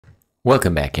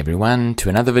Welcome back everyone to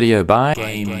another video by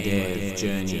Game Dev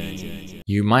Journey.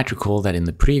 You might recall that in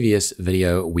the previous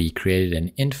video we created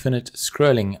an infinite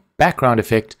scrolling background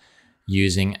effect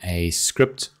using a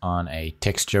script on a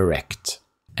texture rect.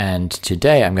 And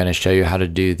today I'm going to show you how to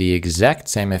do the exact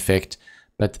same effect,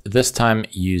 but this time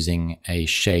using a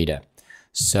shader.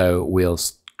 So we'll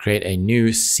create a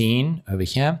new scene over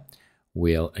here.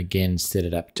 We'll again set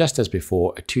it up just as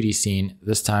before, a 2D scene.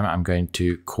 This time I'm going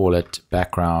to call it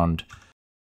background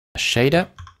shader,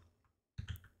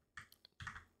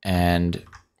 and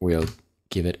we'll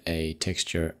give it a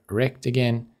texture rect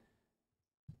again,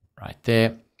 right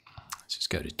there. Let's just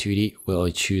go to 2D.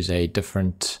 We'll choose a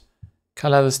different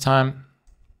color this time.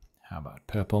 How about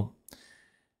purple?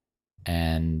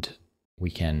 And we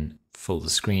can fill the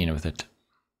screen with it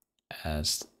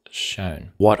as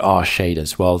shown. What are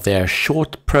shaders? Well, they're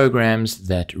short programs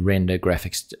that render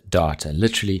graphics data.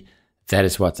 Literally, that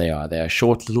is what they are. They are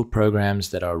short little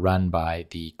programs that are run by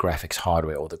the graphics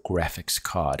hardware or the graphics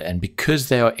card. And because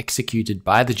they are executed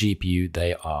by the GPU,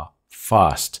 they are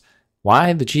fast.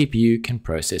 Why? The GPU can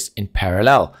process in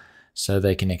parallel, so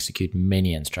they can execute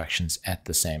many instructions at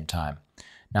the same time.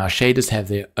 Now, shaders have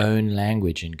their own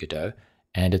language in Godot,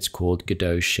 and it's called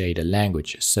Godot shader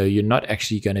language. So you're not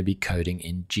actually going to be coding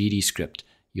in GDScript.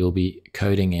 You'll be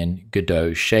coding in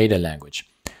Godot shader language.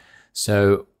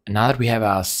 So now that we have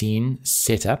our scene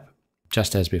set up,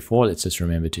 just as before, let's just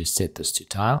remember to set this to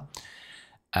tile.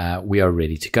 We are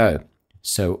ready to go.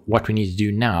 So what we need to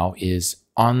do now is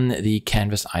on the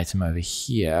canvas item over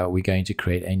here, we're going to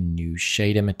create a new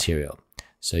shader material.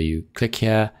 So you click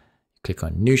here, click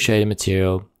on new shader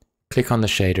material, click on the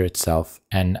shader itself,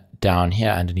 and down here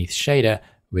underneath shader,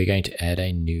 we're going to add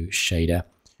a new shader.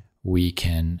 We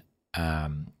can,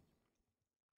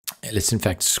 let's in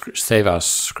fact save our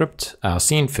script, our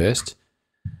scene first,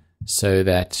 so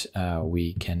that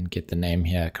we can get the name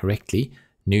here correctly.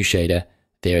 New shader,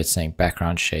 there it's saying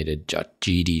background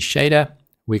shader.gd shader.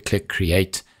 We click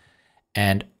create,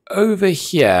 and over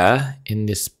here in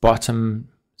this bottom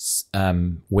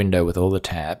window with all the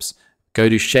tabs, go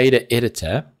to shader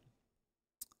editor.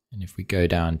 And if we go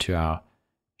down to our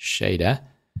shader,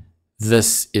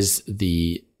 this is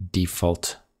the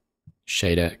default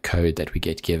shader code that we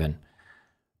get given.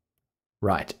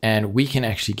 Right, and we can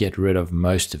actually get rid of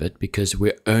most of it because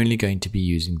we're only going to be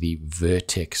using the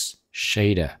Vertex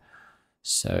shader.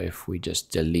 So if we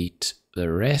just delete the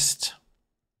rest,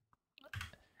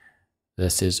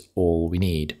 this is all we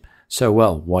need. So,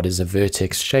 well, what is a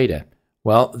Vertex shader?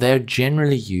 Well, they're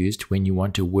generally used when you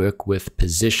want to work with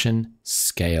position,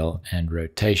 scale, and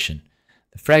rotation.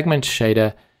 The fragment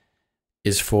shader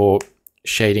is for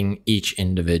shading each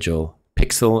individual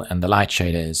pixel, and the light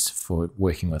shader is for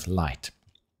working with light.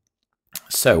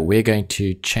 So we're going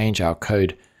to change our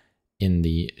code in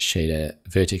the shader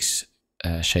Vertex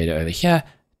shader over here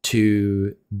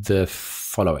to the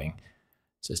following.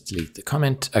 Just delete the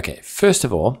comment. Okay, first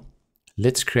of all,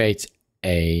 let's create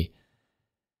a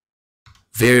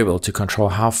variable to control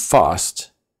how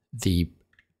fast the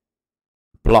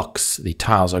blocks, the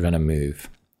tiles are going to move.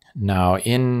 Now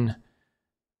in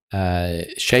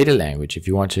shader language, if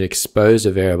you want to expose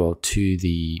a variable to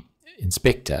the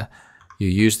inspector, you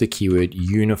use the keyword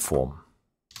uniform.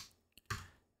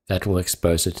 That will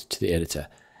expose it to the editor.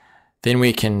 Then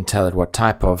we can tell it what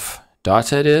type of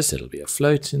data it is. It'll be a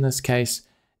float in this case,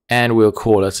 and we'll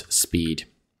call it speed,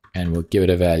 and we'll give it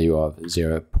a value of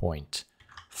 0.5.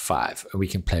 And we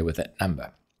can play with that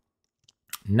number.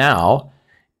 Now,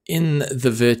 in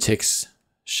the Vertex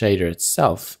shader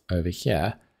itself over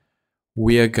here,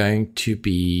 we are going to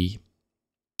be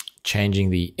changing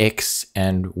the X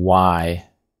and Y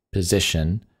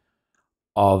position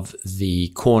of the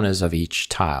corners of each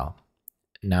tile.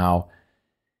 Now,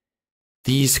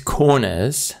 these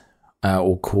corners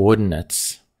or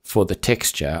coordinates for the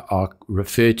texture are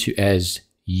referred to as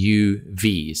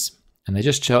UVs. And they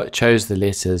just chose the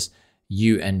letters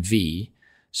U and V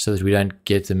so that we don't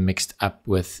get them mixed up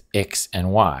with X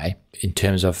and Y. In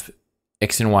terms of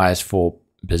X and Y is for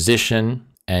position,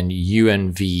 and U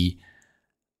and V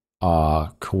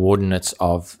are coordinates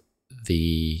of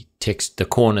the text, the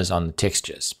corners on the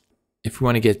textures. If we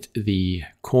want to get the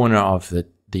corner of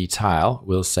the tile,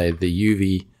 we'll say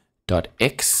the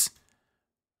UV.X,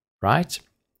 right?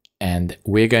 And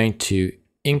we're going to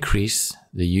increase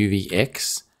the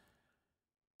UVX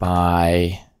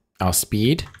by our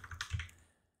speed,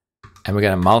 and we're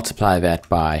going to multiply that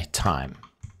by time.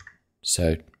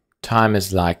 So time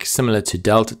is like similar to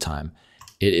delta time.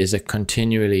 It is a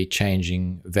continually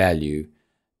changing value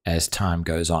as time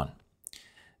goes on.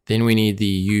 Then we need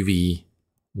the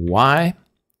UVY,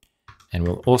 And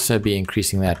we'll also be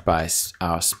increasing that by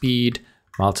our speed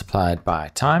multiplied by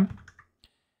time.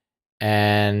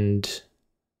 And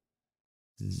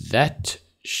that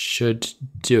should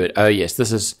do it. Oh yes,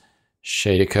 this is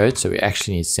shader code, so we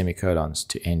actually need semicolons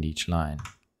to end each line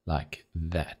like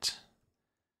that.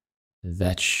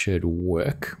 That should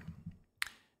work.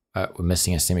 We're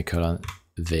missing a semicolon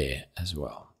there as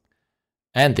well.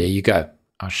 And there you go.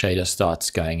 Our shader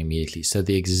starts going immediately. So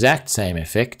the exact same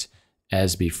effect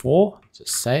as before. So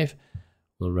save.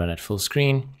 We'll run it full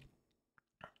screen.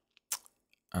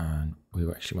 And we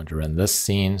actually want to run this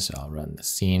scene, so I'll run the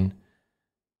scene.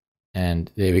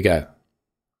 And there we go.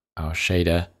 Our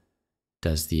shader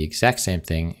does the exact same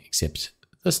thing, except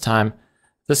this time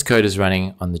this code is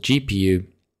running on the GPU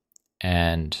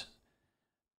and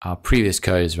our previous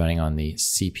code is running on the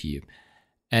CPU.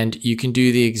 And you can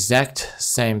do the exact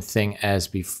same thing as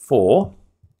before.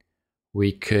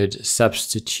 We could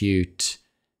substitute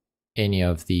any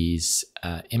of these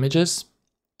images.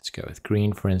 Let's go with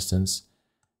green, for instance,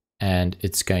 and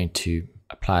it's going to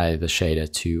apply the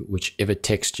shader to whichever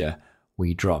texture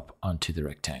we drop onto the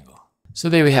rectangle. So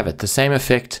there we have it, the same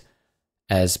effect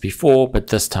as before, but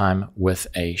this time with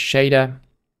a shader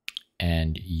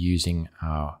and using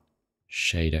our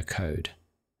shader code.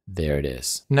 There it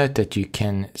is. Note that you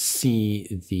can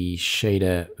see the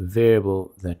shader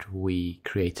variable that we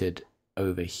created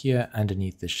over here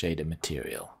underneath the shader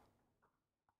material.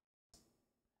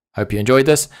 Hope you enjoyed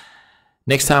this.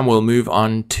 Next time we'll move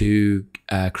on to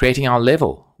creating our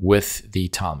level with the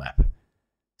tile map.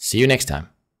 See you next time.